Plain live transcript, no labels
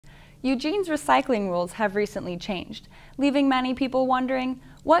Eugene's recycling rules have recently changed, leaving many people wondering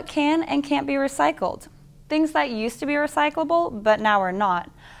what can and can't be recycled. Things that used to be recyclable, but now are not,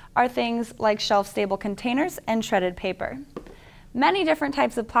 are things like shelf-stable containers and shredded paper. Many different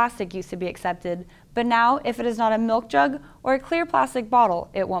types of plastic used to be accepted, but now if it is not a milk jug or a clear plastic bottle,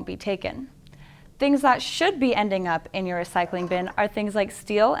 it won't be taken. Things that should be ending up in your recycling bin are things like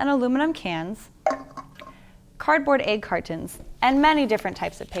steel and aluminum cans, cardboard egg cartons, and many different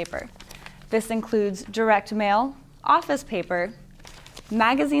types of paper. This includes direct mail, office paper,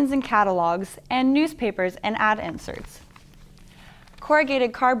 magazines and catalogs, and newspapers and ad inserts.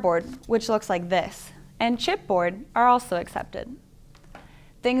 Corrugated cardboard, which looks like this, and chipboard are also accepted.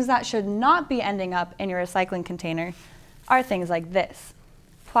 Things that should not be ending up in your recycling container are things like this: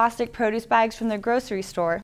 plastic produce bags from the grocery store,